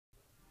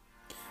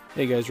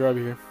Hey guys,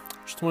 Robbie here.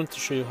 Just wanted to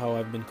show you how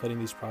I've been cutting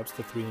these props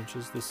to 3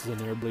 inches. This is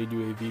an Airblade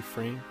UAV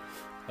frame.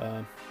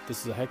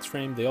 This is a hex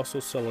frame. They also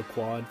sell a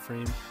quad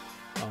frame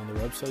on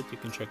their website. You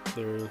can check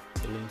the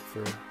link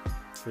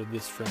for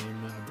this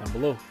frame down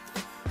below.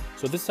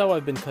 So this is how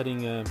I've been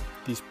cutting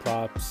these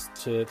props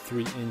to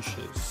 3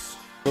 inches.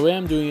 The way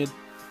I'm doing it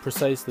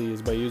precisely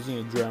is by using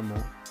a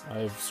Dremel.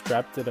 I've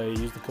strapped it. I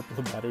used a couple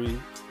of battery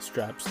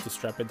straps to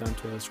strap it down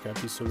to a scrap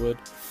piece of wood.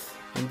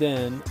 And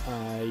then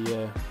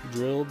I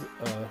drilled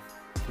a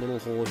little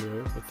hole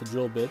here with the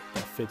drill bit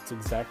that fits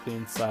exactly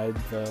inside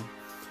the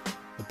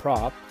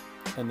prop,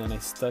 and then I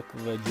stuck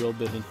the drill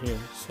bit in here,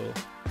 so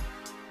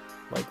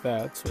like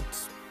that, so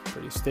it's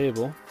pretty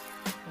stable.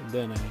 And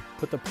then I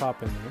put the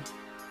prop in there,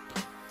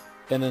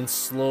 and then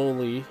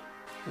slowly,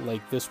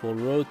 like this, will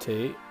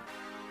rotate,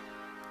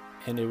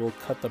 and it will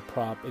cut the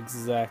prop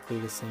exactly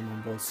the same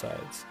on both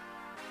sides.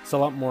 It's a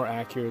lot more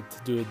accurate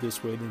to do it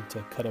this way than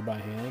to cut it by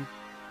hand.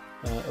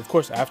 Of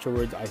course,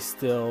 afterwards I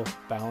still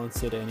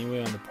balance it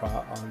anyway on the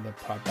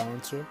prop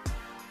balancer,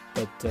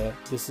 but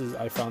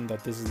I found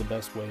that this is the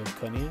best way of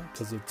cutting it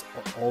because it's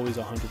always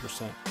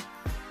 100%.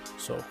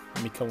 So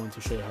let me cut one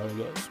to show you how it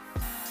goes.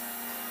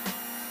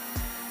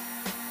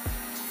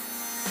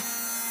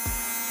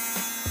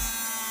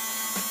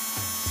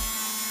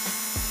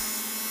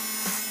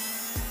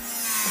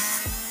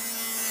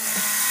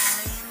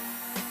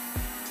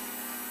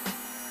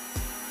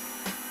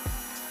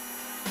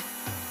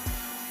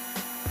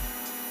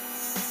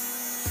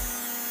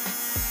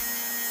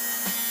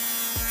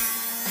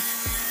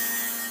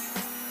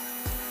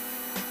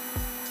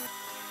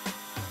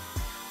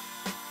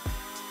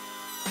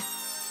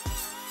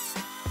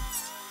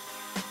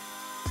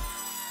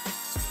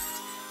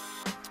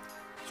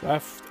 So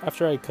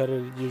after I cut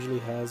it, it usually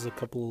has a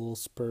couple of little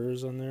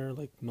spurs on there,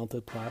 like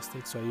melted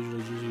plastic. So I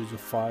usually just use a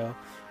file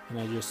and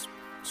I just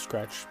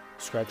scratch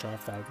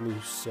off that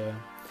loose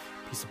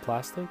piece of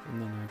plastic,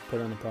 and then I put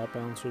it on the prop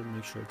balancer to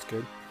make sure it's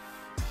good.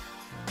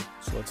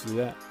 So let's do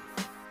that.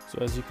 So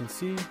as you can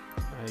see,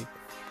 I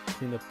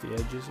cleaned up the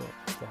edges. Oh,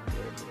 I still have a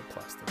little bit of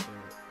plastic there.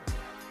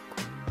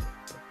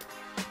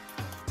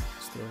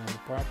 Still on the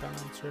prop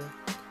balancer.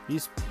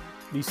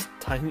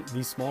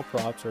 These small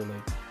props are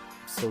like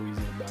so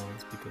easy to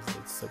balance because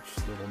it's such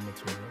little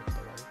material, but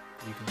like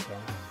you can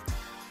tell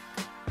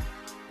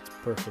it's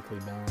perfectly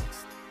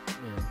balanced,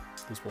 and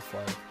this will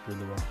fly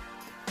really well.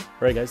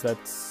 Alright guys,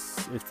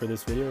 that's it for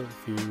this video.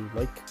 If you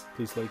like,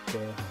 please like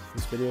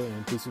this video,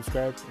 and please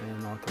subscribe,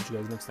 and I'll catch you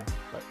guys next time.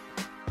 Bye.